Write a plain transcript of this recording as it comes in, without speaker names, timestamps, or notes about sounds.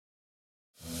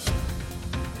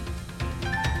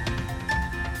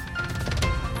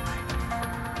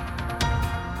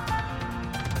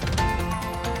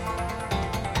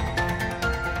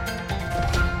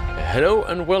Hello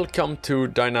and welcome to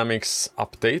Dynamics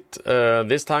Update.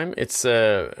 This time it's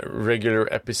a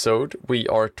regular episode. We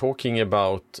are talking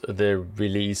about the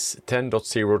release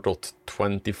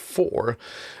 10.0.24.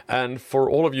 And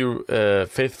for all of you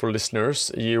faithful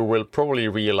listeners, you will probably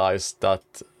realize that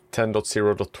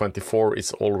 10.0.24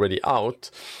 is already out.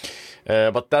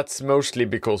 But that's mostly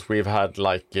because we've had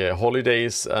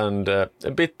holidays and a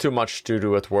bit too much to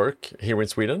do at work here in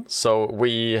Sweden. So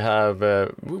we are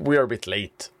a bit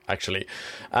late, actually.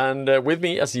 And with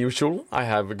me, as usual, I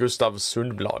have Gustav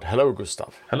Sundblad. Hello,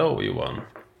 Gustav. Hello, Johan.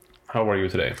 How are you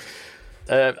today?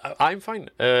 I'm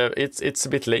fine. It's a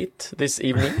bit late this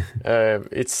evening.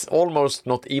 It's almost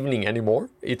not evening anymore.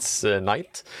 It's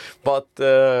night. But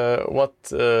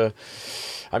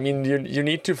I mean, you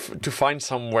need to find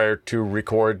somewhere to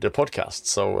record the podcast.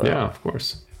 So yeah, of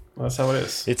course. That's how it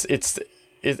is.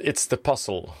 It's the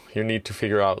puzzle you need to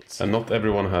figure out. And not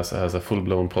everyone has a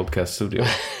full-blown podcast studio,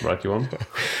 right, Johan?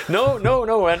 No,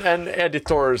 and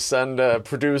editors and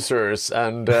producers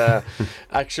and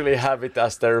actually have it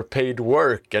as their paid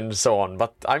work and so on.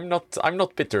 But I'm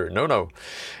not bitter. No.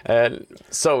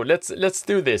 So let's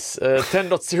do this.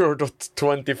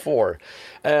 10.0.24.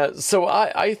 So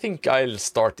I think I'll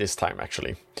start this time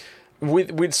actually.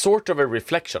 With sort of a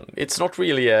reflection. It's not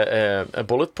really a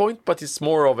bullet point, but it's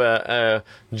more of a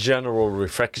general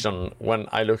reflection when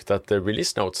I looked at the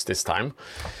release notes this time.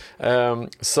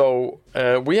 So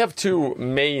we have two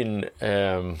main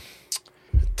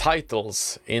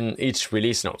titles in each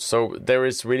release note. So there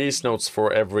is release notes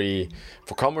for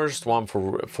commerce, one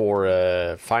for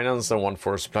finance, and one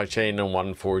for supply chain, and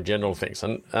one for general things.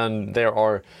 And there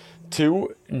are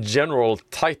two general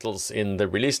titles in the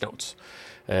release notes.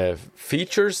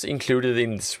 Features included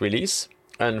in this release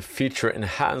and feature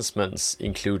enhancements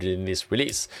included in this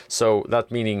release. So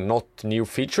that meaning not new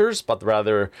features, but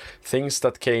rather things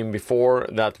that came before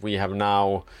that we have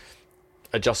now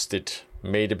adjusted,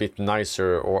 made a bit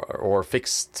nicer or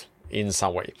fixed in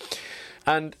some way.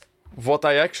 And what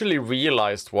I actually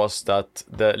realized was that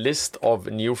the list of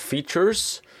new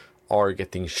features are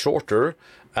getting shorter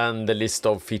and the list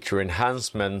of feature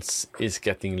enhancements is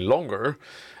getting longer.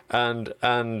 And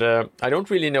I don't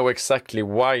really know exactly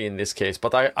why in this case,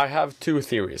 but I have two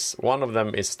theories. One of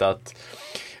them is that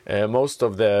most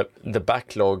of the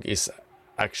backlog is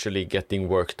actually getting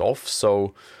worked off,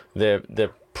 so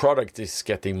the product is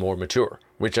getting more mature,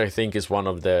 which I think is one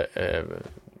of the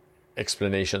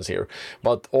explanations here.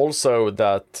 But also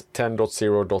that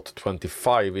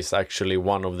 10.0.25 is actually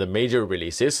one of the major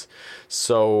releases,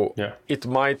 so yeah. It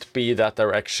might be that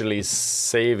they're actually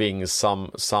saving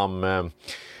some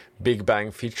big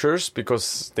bang features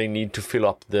because they need to fill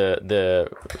up the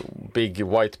big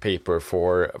white paper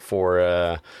for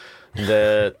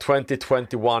the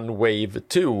 2021 Wave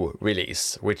 2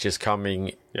 release, which is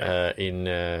coming in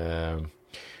a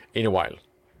while.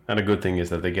 And a good thing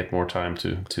is that they get more time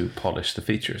to polish the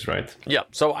features, right? Yeah.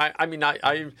 So I mean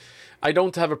I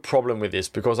don't have a problem with this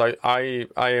because I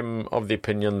am of the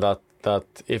opinion that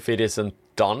if it isn't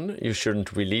done, you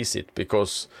shouldn't release it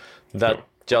because that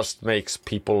just makes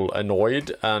people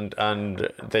annoyed and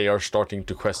they are starting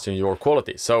to question your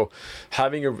quality. So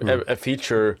having a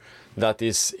feature that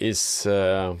is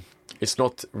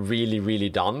not really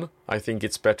done, I think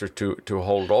it's better to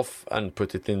hold off and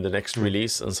put it in the next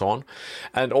release and so on.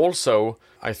 And also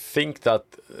I think that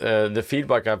the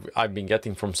feedback I've been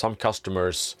getting from some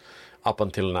customers up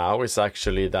until now is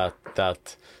actually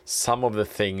that some of the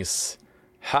things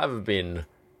have been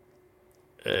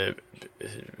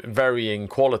varying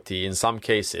quality in some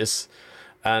cases,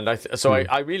 and I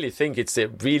really think it's a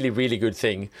really good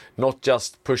thing, not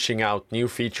just pushing out new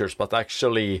features, but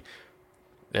actually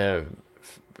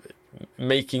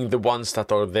making the ones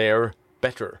that are there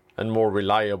better and more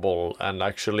reliable, and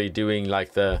actually doing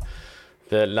like the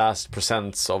last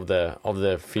percents of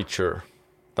the feature.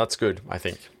 That's good, I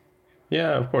think.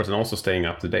 Yeah, of course, and also staying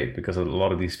up to date, because a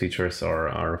lot of these features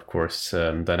are of course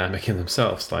dynamic in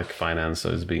themselves, like finance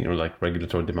is being, or like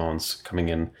regulatory demands coming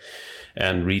in,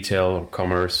 and retail or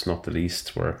commerce, not the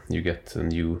least, where you get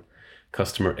new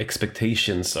customer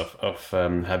expectations of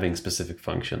having specific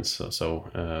functions. So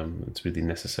it's really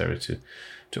necessary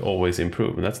to always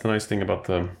improve, and that's the nice thing about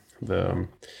the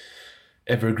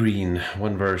evergreen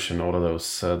one version. All of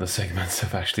those the segments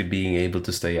of actually being able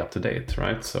to stay up to date,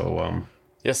 right? So.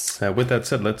 Yes. With that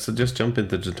said, let's just jump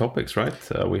into the topics, right?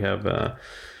 We have, I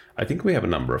think we have a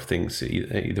number of things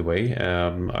either way.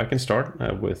 I can start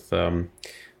with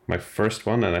my first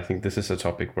one, and I think this is a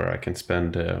topic where I can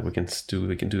spend. We can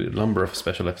do a number of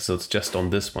special episodes just on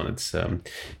this one. It's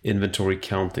inventory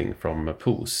counting from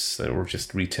POS, or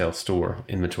just retail store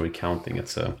inventory counting.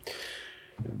 It's a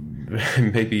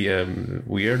maybe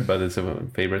weird, but it's a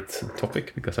favorite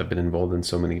topic because I've been involved in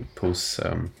so many posts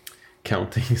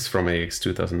countings from AX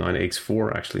 2009,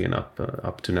 AX4 actually, and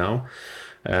up to now.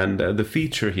 And the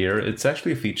feature here, it's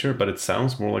actually a feature, but it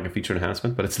sounds more like a feature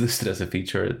enhancement, but it's listed as a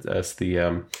feature as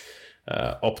the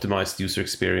optimized user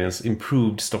experience,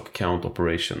 improved stock count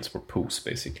operations for POS,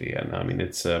 basically. And I mean,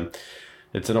 it's an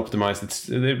optimized,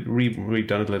 they've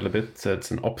redone it a little bit.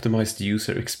 It's an optimized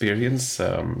user experience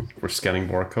for scanning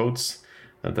barcodes.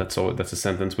 That's a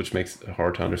sentence which makes it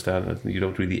hard to understand. You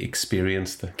don't really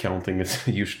experience the counting. It's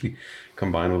usually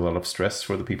combined with a lot of stress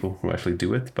for the people who actually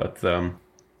do it, but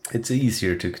it's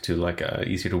easier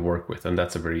easier to work with, and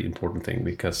that's a very important thing,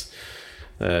 because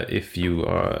if you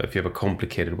have a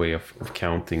complicated way of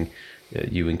counting,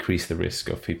 you increase the risk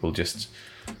of people just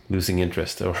losing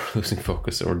interest or losing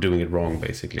focus or doing it wrong,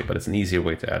 basically. But it's an easier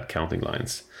way to add counting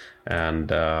lines,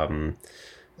 and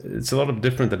it's a lot of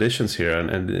different additions here,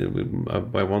 and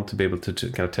I want to be able to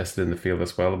kind of test it in the field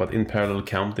as well. But in parallel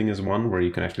counting is one where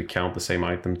you can actually count the same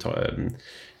item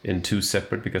in two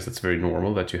separate, because it's very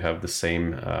normal that you have the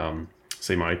same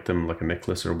item, like a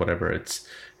necklace or whatever.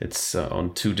 It's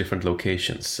on two different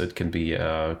locations. It can be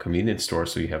a convenience store,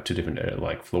 so you have two different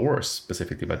like floors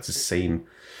specifically, but it's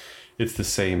the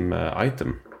same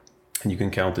item. And you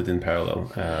can count it in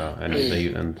parallel,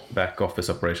 and back office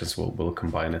operations will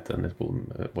combine it, and it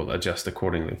will adjust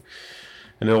accordingly.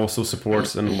 And it also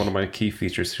supports, and one of my key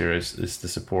features here is the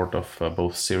support of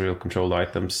both serial controlled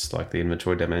items, like the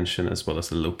inventory dimension, as well as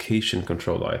the location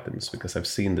controlled items, because I've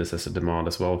seen this as a demand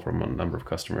as well from a number of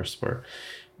customers, where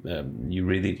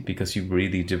because you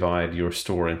really divide your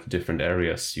store into different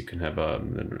areas, you can have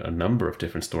a number of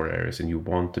different store areas, and you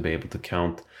want to be able to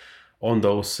count on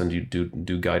those, and you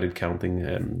do guided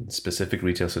counting. Specific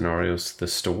retail scenarios, the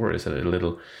store is a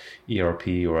little ERP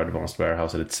or advanced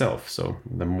warehouse in itself, so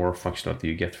the more functionality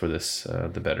you get for this,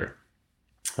 the better.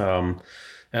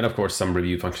 And of course some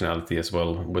review functionality as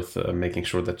well, with making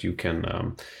sure that you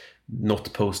can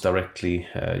not post directly.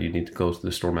 You need to go to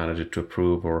the store manager to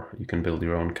approve, or you can build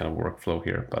your own kind of workflow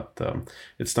here. But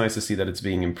it's nice to see that it's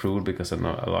being improved, because a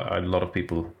lot of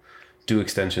people do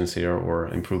extensions here or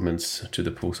improvements to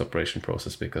the POS operation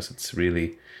process, because it's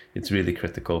really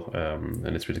critical,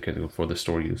 and it's really critical for the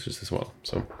store users as well.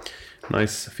 So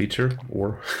nice feature,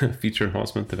 or feature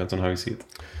enhancement, depends on how you see it.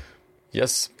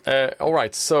 Yes. All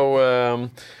right. So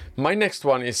my next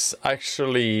one is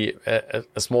actually a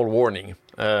small warning,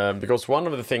 because one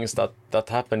of the things that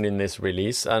happened in this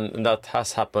release, and that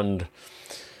has happened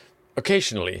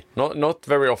occasionally, not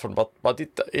very often, but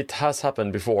it has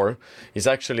happened before, is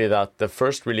actually that the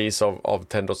first release of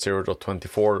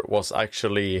 10.0.24 was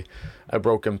actually a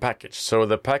broken package. So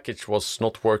the package was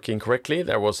not working correctly.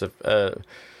 There was a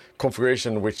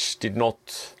configuration which did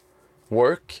not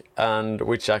work, and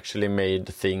which actually made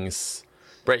things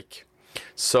break.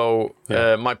 So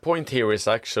my point here is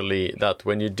actually that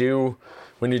when you do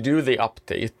the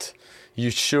update, you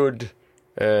should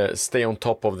stay on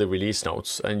top of the release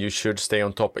notes, and you should stay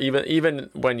on top even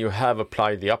when you have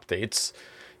applied the updates.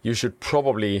 You should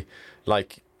probably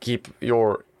keep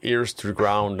your ears to the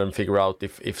ground and figure out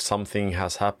if something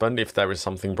has happened, if there is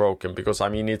something broken, because I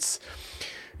mean it's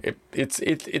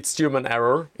human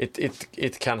error.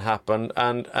 It can happen,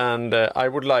 and I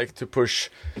would like to push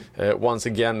once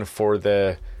again for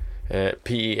the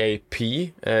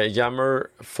PEAP Yammer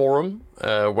forum,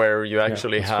 where you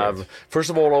actually have great. First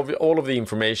of all of the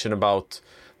information about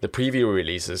the preview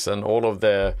releases, and all of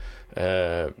the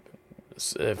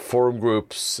forum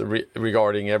groups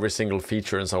regarding every single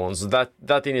feature and so on. So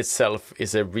that in itself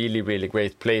is a really, really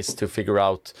great place to figure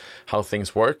out how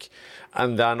things work.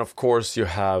 And then of course you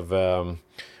have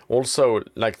also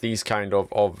like these kind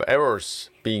of errors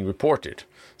being reported.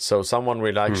 So someone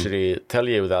will actually tell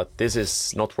you that this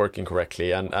is not working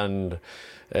correctly, and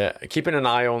keeping an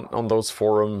eye on those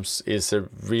forums is a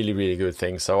really, really good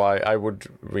thing. So I would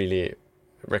really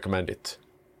recommend it.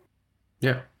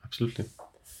 Yeah, absolutely.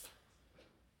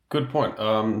 Good point.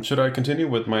 Should I continue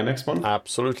with my next one?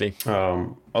 Absolutely.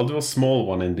 I'll do a small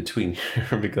one in between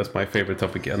here, because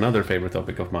another favorite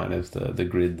topic of mine is the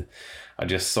grid. I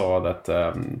just saw that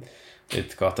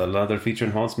it got another feature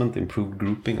enhancement, improved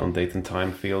grouping on date and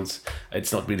time fields.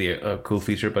 It's not really a cool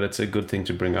feature, but it's a good thing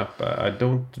to bring up. I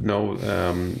don't know,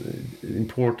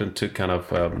 important to kind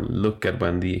of look at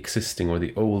when the existing or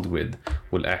the old grid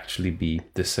will actually be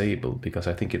disabled, because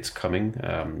I think it's coming.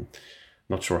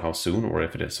 Not sure how soon, or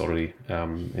if it is already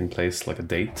in place, like a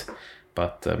date.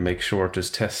 But make sure to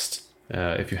test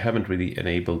if you haven't really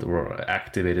enabled or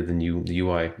activated the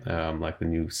UI, like the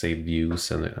new save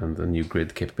views and the new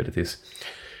grid capabilities.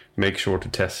 make sure to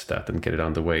test that and get it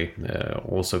underway.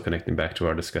 Also connecting back to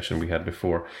our discussion we had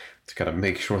before, to kind of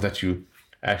make sure that you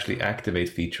actually activate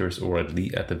features, or at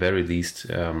the very least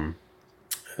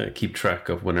keep track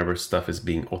of whenever stuff is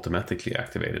being automatically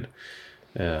activated,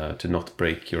 to not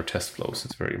break your test flows.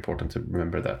 It's very important to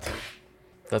remember that.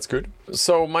 That's good.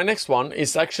 So my next one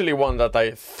is actually one that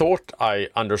I thought I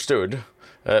understood,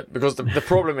 because the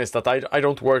problem is that I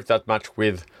don't work that much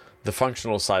with the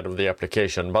functional side of the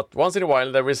application, but once in a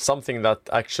while there is something that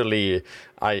actually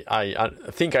I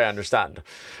think I understand.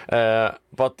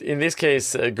 But in this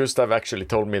case, Gustav actually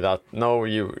told me that no,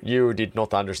 you did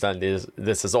not understand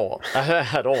this at all,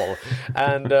 at all.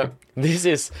 And this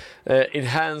is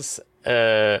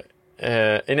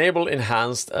enable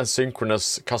enhanced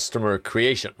asynchronous customer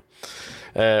creation.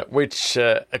 Which,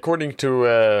 according to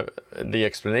the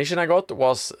explanation I got,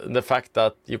 was the fact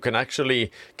that you can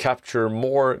actually capture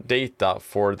more data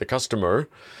for the customer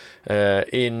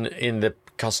in the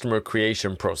customer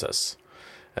creation process,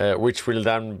 which will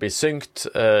then be synced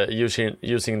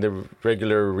using the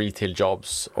regular retail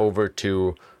jobs over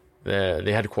to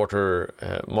the headquarter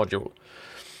module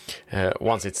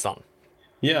once it's done.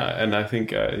 Yeah, and I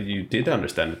think you did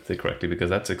understand it correctly, because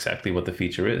that's exactly what the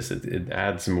feature is. It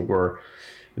adds more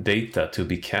data to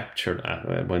be captured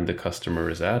when the customer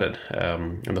is added.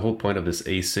 And the whole point of this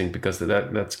async, because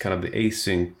that's kind of the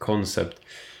async concept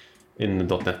in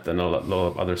 .NET and a lot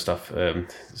of other stuff,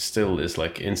 still is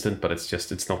like instant, but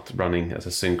it's not running as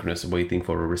a synchronous, waiting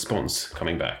for a response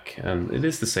coming back. And it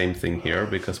is the same thing here,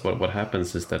 because what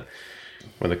happens is that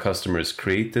when the customer is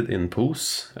created in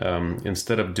POS,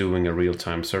 instead of doing a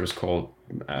real-time service call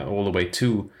all the way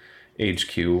to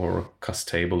HQ or cust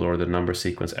table or the number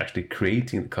sequence, actually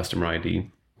creating the customer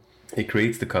ID, it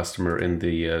creates the customer in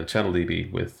the channel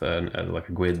DB with like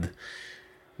a GUID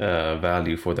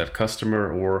value for that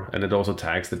customer, and it also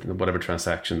tags whatever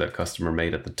transaction that customer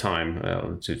made at the time,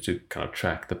 to kind of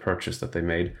track the purchase that they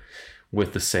made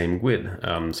with the same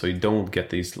GUID. So you don't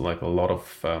get these, like, a lot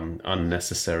of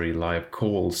unnecessary live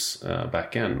calls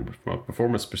back end from a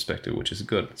performance perspective, which is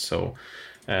good. So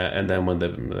and then when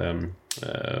the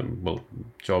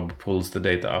job pulls the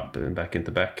data up and back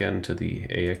into backend to the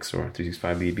AX or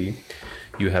 365 DB,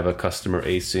 you have a customer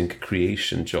async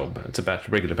creation job. It's a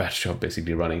regular batch job,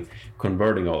 basically running,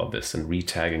 converting all of this and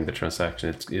retagging the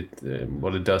transaction.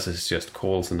 What it does is just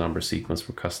calls the number sequence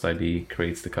for cust ID,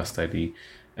 creates the cust ID,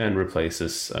 and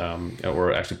replaces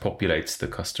or actually populates the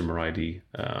customer ID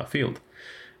field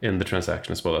in the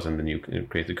transaction as well as in the new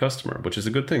created customer, which is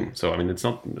a good thing. So I mean, it's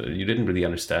not, you didn't really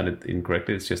understand it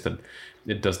incorrectly. It's just that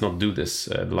it does not do this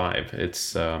live.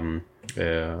 It's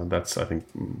that's, I think,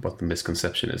 what the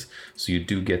misconception is. So you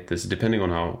do get this, depending on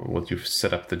what you've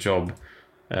set up the job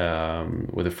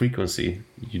with a frequency,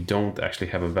 you don't actually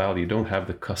have a value. You don't have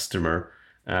the customer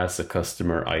as a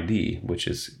customer ID, which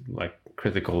is like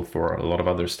critical for a lot of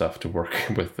other stuff to work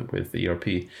with the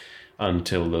ERP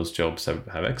until those jobs have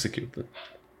executed.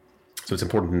 So it's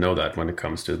important to know that when it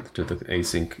comes to the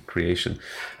async creation.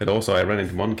 And also, I ran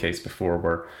into one case before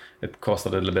where it caused a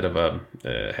little bit of a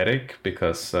headache,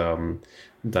 because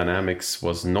Dynamics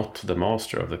was not the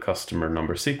master of the customer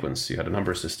number sequence. You had a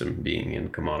number system being in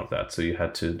command of that. So you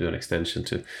had to do an extension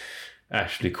to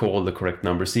actually call the correct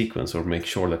number sequence or make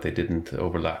sure that they didn't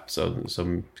overlap. So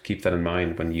keep that in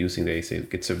mind when using the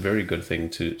async. It's a very good thing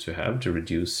to have to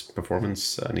reduce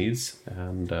performance needs,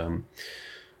 and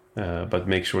but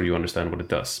make sure you understand what it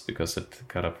does, because it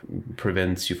kind of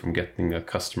prevents you from getting a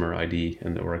customer ID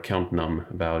or account num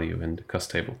value in the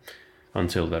cust table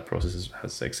until that process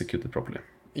has executed properly.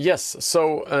 Yes,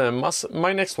 so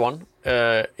my next one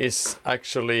is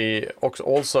actually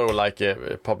also like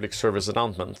a public service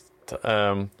announcement,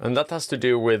 and that has to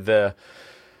do with the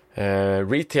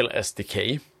retail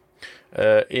SDK.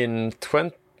 In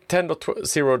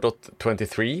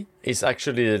 10.0.23 is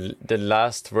actually the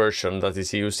last version that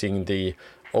is using the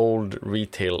old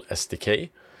retail SDK.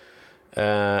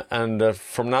 And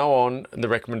from now on, the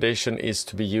recommendation is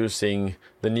to be using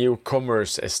the new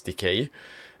Commerce SDK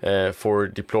for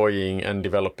deploying and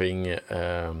developing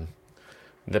the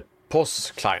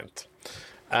POS client.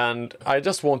 And I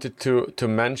just wanted to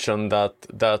mention that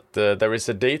there is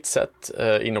a date set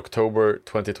in October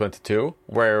 2022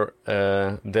 where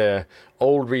the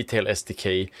old retail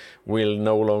SDK will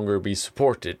no longer be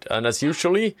supported. And as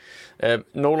usually,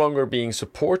 no longer being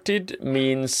supported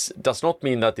does not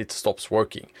mean that it stops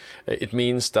working. It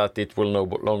means that it will no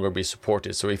longer be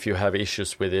supported. So if you have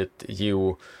issues with it,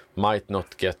 you might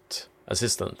not get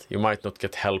assistant. You might not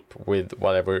get help with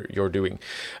whatever you're doing.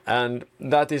 And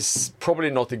that is probably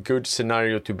not a good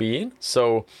scenario to be in.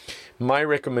 So my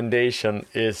recommendation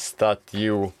is that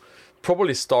you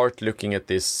probably start looking at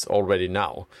this already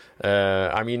now.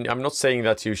 I mean, I'm not saying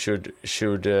that you should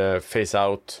phase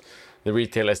out the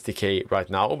retail SDK right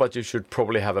now, but you should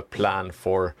probably have a plan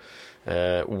for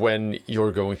when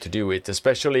you're going to do it,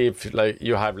 especially if like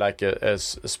you have like a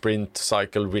sprint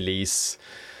cycle release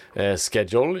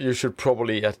schedule. You should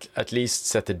probably at least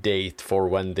set a date for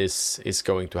when this is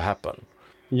going to happen.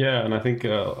 Yeah, and I think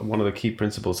one of the key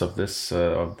principles of this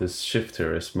shift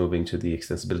here is moving to the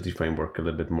extensibility framework a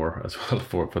little bit more as well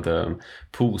for the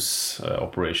POS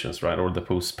operations, right, or the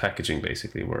POS packaging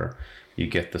basically, where you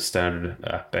get the standard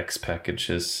AppX package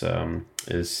is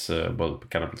well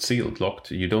kind of sealed,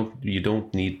 locked. You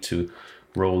don't need to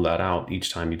roll that out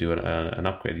each time you do an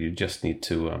upgrade. You just need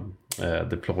to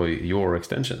deploy your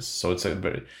extensions. So it's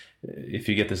if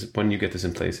you get this, when you get this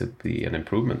in place, it'd be an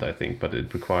improvement, I think, but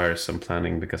it requires some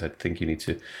planning because I think you need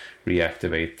to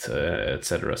reactivate,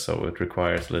 etc. So it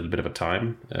requires a little bit of a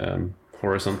time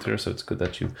horizon here. So it's good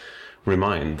that you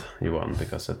remind Johan,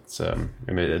 because it's I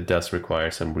mean, it does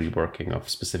require some reworking of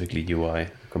specifically UI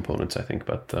components, I think,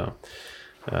 but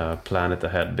plan it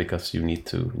ahead because you need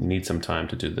some time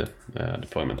to do the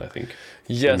deployment, I think.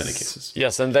 Yes, in many cases.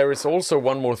 Yes, and there is also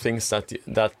one more thing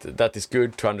that is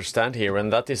good to understand here,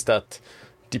 and that is that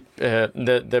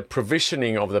the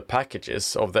provisioning of the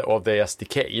packages of the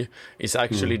SDK is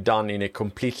actually done in a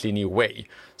completely new way.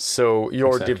 So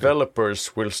your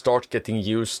developers will start getting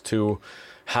used to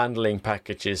handling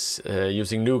packages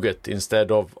using NuGet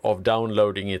instead of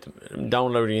downloading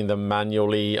them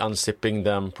manually, unzipping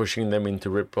them, pushing them into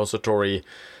repository,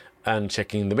 and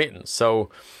checking them in.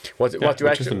 So what you which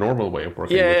actually is the normal way of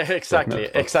working. Yeah, exactly.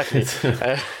 I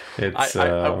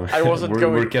wasn't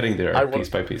going. We're getting there piece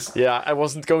by piece. Yeah, I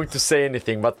wasn't going to say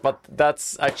anything, but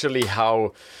that's actually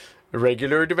how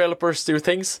regular developers do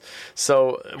things.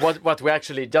 So what we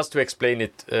actually, just to explain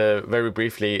it very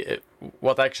briefly,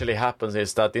 what actually happens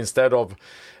is that instead of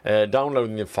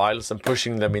downloading the files and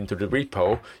pushing them into the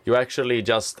repo, you actually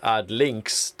just add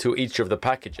links to each of the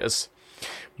packages.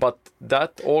 But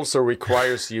that also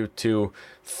requires you to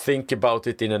think about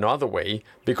it in another way,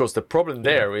 because the problem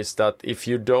there is that if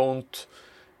you don't,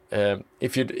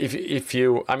 if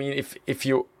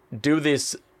you do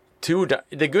this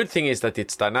the good thing is that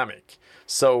it's dynamic.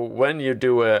 So when you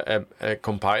do a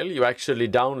compile, you actually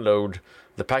download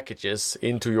the packages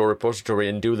into your repository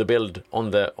and do the build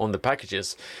on the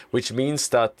packages, which means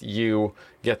that you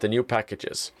get the new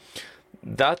packages.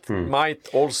 That might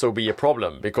also be a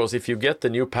problem, because if you get the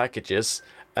new packages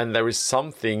and there is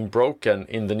something broken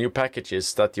in the new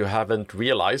packages that you haven't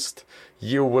realized,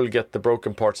 you will get the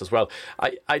broken parts as well.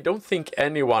 I don't think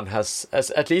anyone has,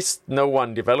 at least no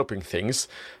one developing things,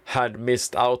 had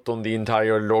missed out on the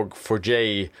entire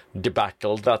Log4j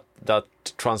debacle that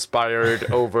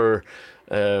transpired over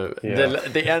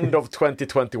the end of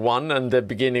 2021 and the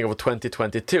beginning of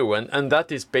 2022. And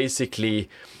that is basically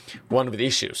one of the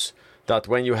issues. That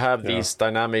when you have these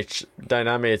dynamical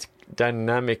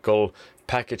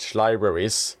package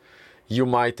libraries, you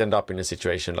might end up in a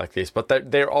situation like this. But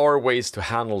there are ways to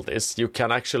handle this. You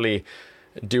can actually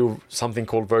do something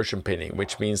called version pinning,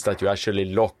 which means that you actually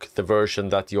lock the version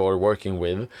that you're working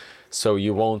with, so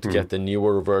you won't get the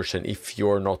newer version if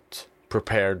you're not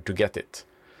prepared to get it.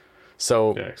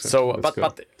 So,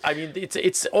 but I mean,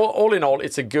 it's all in all,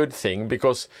 it's a good thing,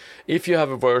 because if you have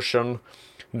a version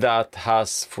that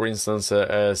has, for instance,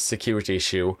 a security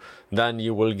issue, then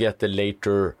you will get a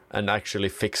later and actually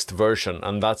fixed version,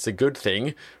 and that's a good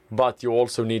thing. But you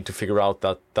also need to figure out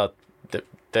that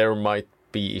there might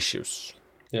be issues.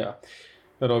 Yeah,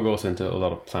 that all goes into a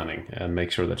lot of planning, and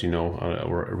make sure that you know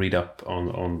or read up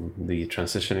on the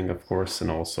transitioning, of course, and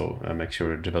also make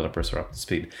sure developers are up to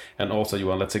speed. And also,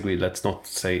 Johan, let's agree, let's not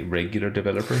say regular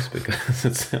developers, because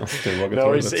it sounds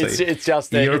derogatory. No, it's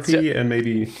just ERP and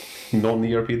maybe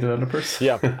non-ERP developers.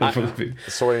 Yeah,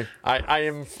 sorry,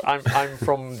 I'm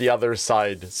from the other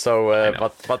side. So, I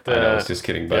was just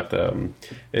kidding. But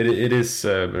it is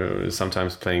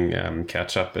sometimes playing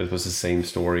catch up. It was the same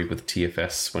story with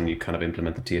TFS when you kind of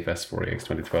implemented TFS for AX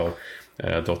 2012.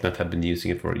 .NET had been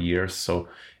using it for years, so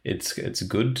it's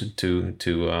good to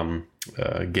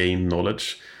gain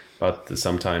knowledge. But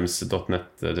sometimes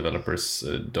 .NET developers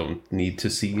don't need to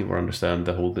see or understand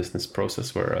the whole business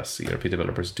process, whereas ERP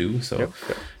developers do. So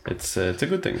it's a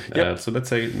good thing. So let's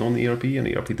say non-ERP and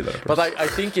ERP developers. But I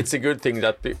think it's a good thing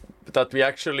that we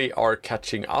actually are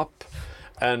catching up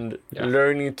and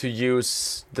learning to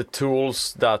use the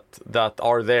tools that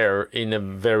are there in a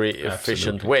very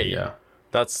efficient way. Yeah.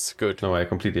 That's good. No, I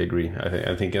completely agree.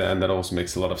 I think, and that also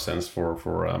makes a lot of sense for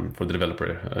the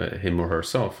developer, him or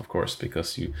herself, of course,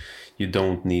 because you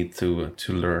don't need to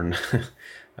learn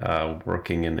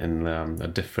working in a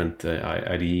different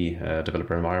IDE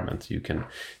developer environment, you can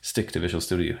stick to Visual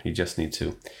Studio. You just need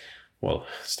to, well,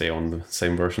 stay on the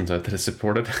same versions that is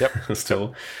supported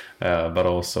still, but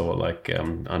also like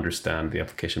understand the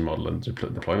application model and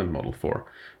deployment model for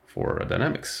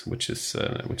Dynamics, which is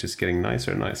getting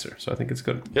nicer and nicer. So I think it's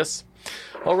good. Yes.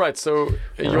 All right. So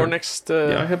your next.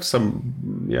 I have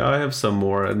some. Yeah, I have some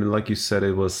more. I mean, like you said,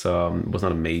 it was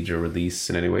not a major release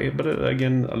in any way, but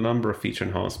again, a number of feature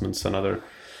enhancements. Another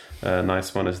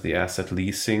nice one is the asset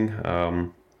leasing.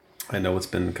 I know it's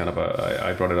been kind of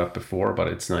I brought it up before, but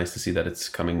it's nice to see that it's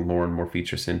coming more and more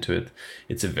features into it.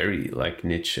 It's a very like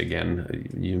niche again.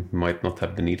 You might not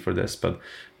have the need for this, but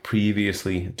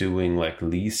previously doing like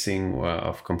leasing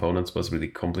of components was really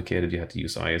complicated. You had to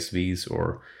use ISVs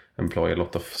or employ a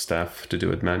lot of staff to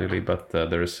do it manually, but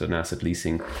there is an asset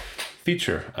leasing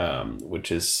feature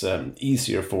which is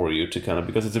easier for you to kind of,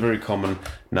 because it's a very common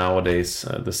nowadays,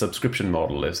 the subscription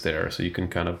model is there, so you can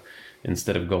kind of,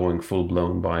 instead of going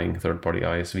full-blown buying third-party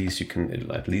ISVs, you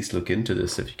can at least look into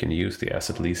this if you can use the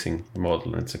asset leasing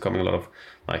model. And it's coming a lot of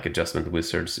like adjustment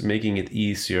wizards, making it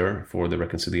easier for the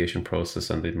reconciliation process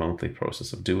and the monthly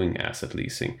process of doing asset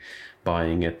leasing,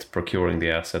 buying it, procuring the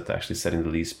asset, actually setting the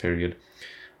lease period,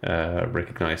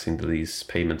 recognizing the lease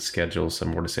payment schedules,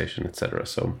 amortization, etc.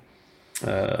 So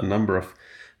a number of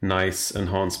nice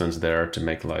enhancements there to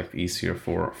make life easier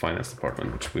for finance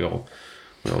department, which we all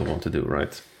want to do,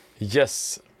 right?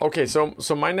 Yes. Okay.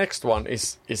 So my next one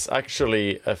is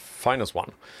actually a finance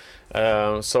one.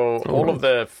 All of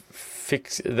the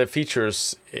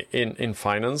features in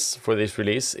finance for this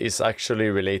release is actually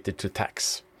related to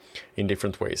tax in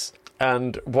different ways.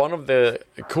 And one of the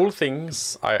cool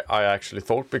things I actually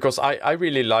thought, because I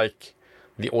really like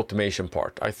the automation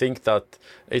part. I think that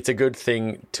it's a good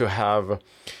thing to have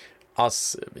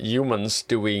us humans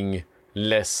doing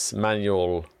less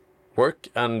manual work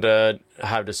and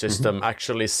have the system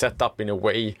actually set up in a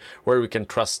way where we can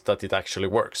trust that it actually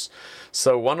works.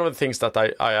 So one of the things that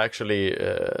I actually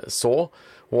saw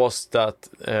was that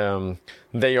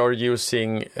they are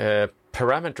using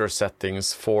parameter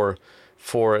settings for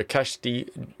cash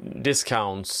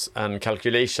discounts and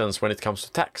calculations when it comes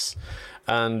to tax.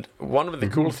 And one of the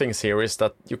cool things here is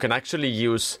that you can actually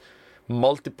use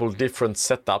multiple different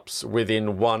setups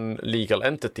within one legal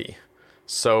entity.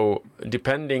 So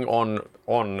depending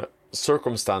on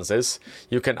circumstances,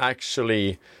 you can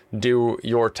actually do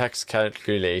your tax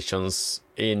calculations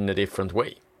in a different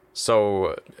way.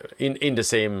 So in the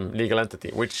same legal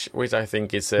entity, which I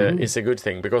think is a good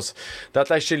thing, because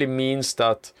that actually means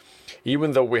that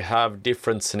even though we have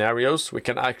different scenarios, we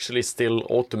can actually still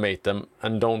automate them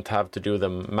and don't have to do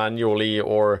them manually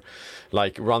or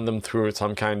like run them through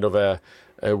some kind of a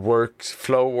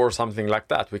workflow or something like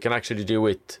that. We can actually do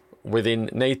it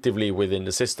natively within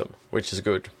the system, which is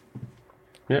good.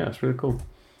 Yeah, it's really cool.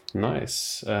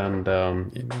 Nice. And I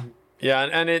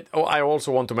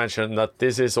also want to mention that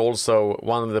this is also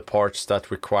one of the parts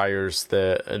that requires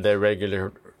the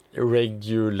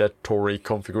regulatory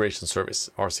configuration service,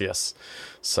 RCS.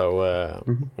 So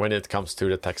when it comes to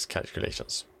the tax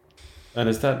calculations. And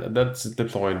is that's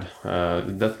deployed?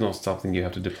 That's not something you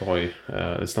have to deploy.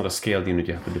 It's not a scaled unit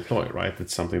you have to deploy, right?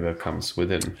 It's something that comes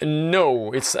within.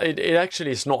 No, it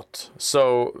actually is not.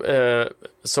 So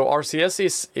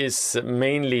RCS is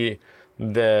mainly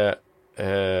the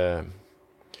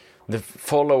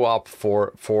follow up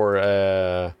for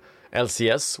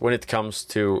LCS when it comes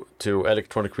to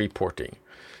electronic reporting.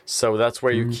 So that's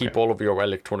where you keep all of your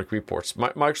electronic reports.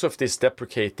 Microsoft is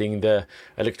deprecating the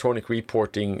electronic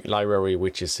reporting library,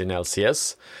 which is in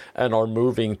LCS, and are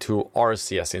moving to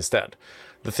RCS instead.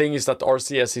 The thing is that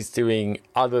RCS is doing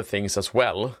other things as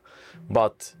well,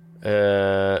 but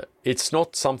it's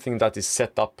not something that is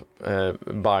set up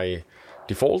by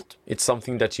default. It's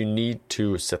something that you need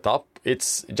to set up.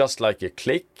 It's just like a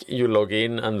click, you log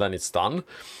in, and then it's done.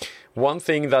 One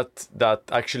thing that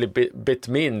actually bit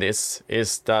me in this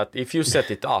is that if you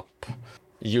set it up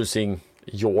using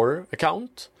your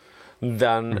account,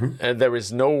 then there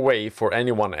is no way for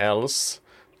anyone else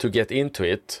to get into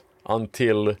it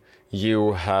until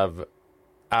you have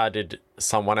added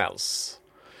someone else.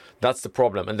 That's the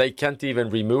problem. And they can't even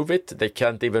remove it. They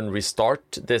can't even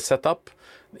restart the setup.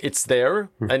 It's there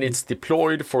and it's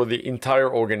deployed for the entire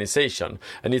organization.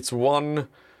 And it's one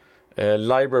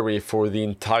library for the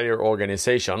entire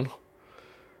organization.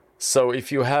 So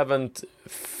if you haven't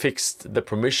fixed the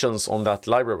permissions on that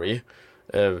library,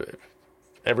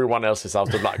 everyone else is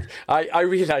out of luck. I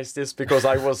realized this because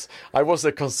I was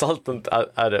a consultant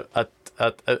at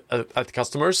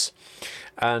customers,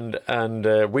 and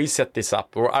we set this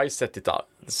up, or I set it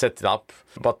set it up.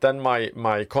 But then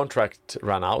my contract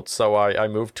ran out, so I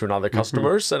moved to another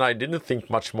customers, and I didn't think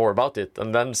much more about it.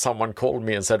 And then someone called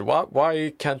me and said,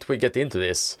 why can't we get into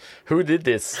this? Who did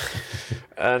this?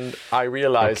 And I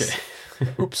realized,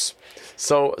 oops.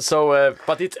 So,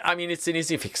 but it's an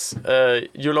easy fix.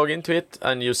 You log into it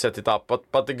and you set it up.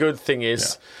 But the good thing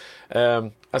is,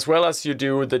 as well as you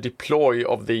do the deploy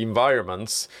of the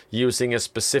environments using a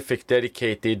specific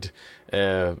dedicated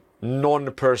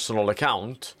non-personal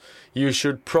account, you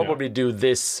should probably do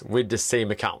this with the same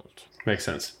account. Makes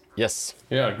sense. Yes.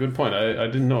 Yeah, good point. I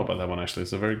didn't know about that one actually.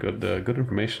 It's a very good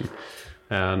information.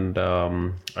 And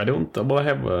I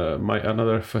have my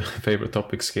another favorite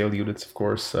topic, scale units, of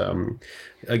course.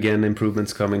 Again,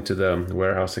 improvements coming to the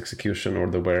warehouse execution or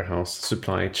the warehouse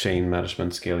supply chain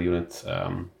management scale unit.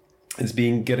 It's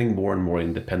getting more and more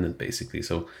independent, basically.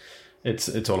 So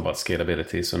it's all about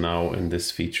scalability. So now in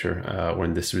this feature or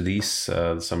in this release,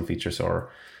 some features are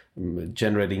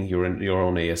generating your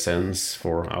own ASNs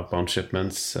for outbound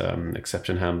shipments,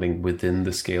 exception handling within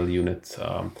the scale unit.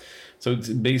 So it's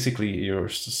basically you're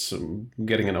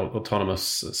getting an autonomous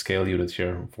scale unit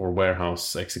here for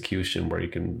warehouse execution, where you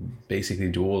can basically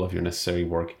do all of your necessary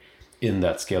work in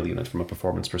that scale unit from a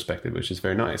performance perspective, which is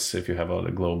very nice if you have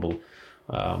a global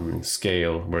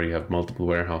scale where you have multiple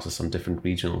warehouses on different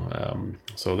regional.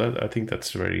 So that I think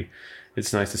that's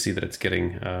it's nice to see that it's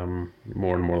getting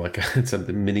more and more like it's a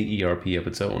mini ERP of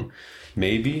its own.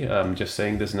 Maybe I'm just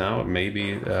saying this now.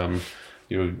 Maybe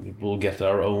we'll get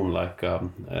our own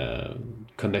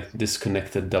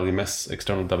disconnected WMS,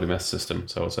 external WMS system.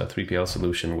 So it's a 3PL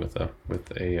solution with a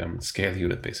scale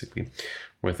unit, basically,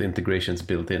 with integrations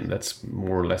built in. That's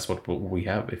more or less what we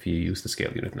have if you use the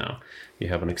scale unit now. You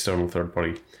have an external third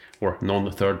party, or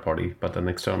non-third party, but an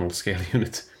external scale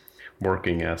unit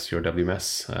working as your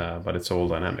WMS, but it's all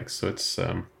Dynamics. So it's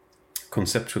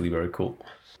conceptually very cool.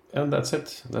 And that's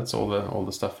it. That's all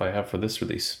the stuff I have for this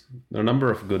release. There are a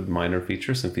number of good minor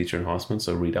features and feature enhancements,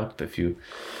 so read up if you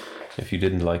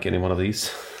didn't like any one of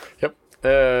these.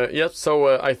 Yep.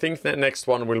 So I think the next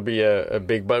one will be a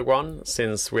big bug one,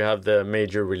 since we have the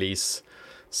major release.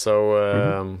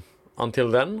 So until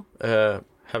then,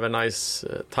 have a nice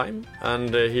time,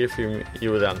 and hear from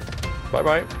you then. Bye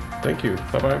bye. Thank you.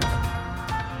 Bye bye.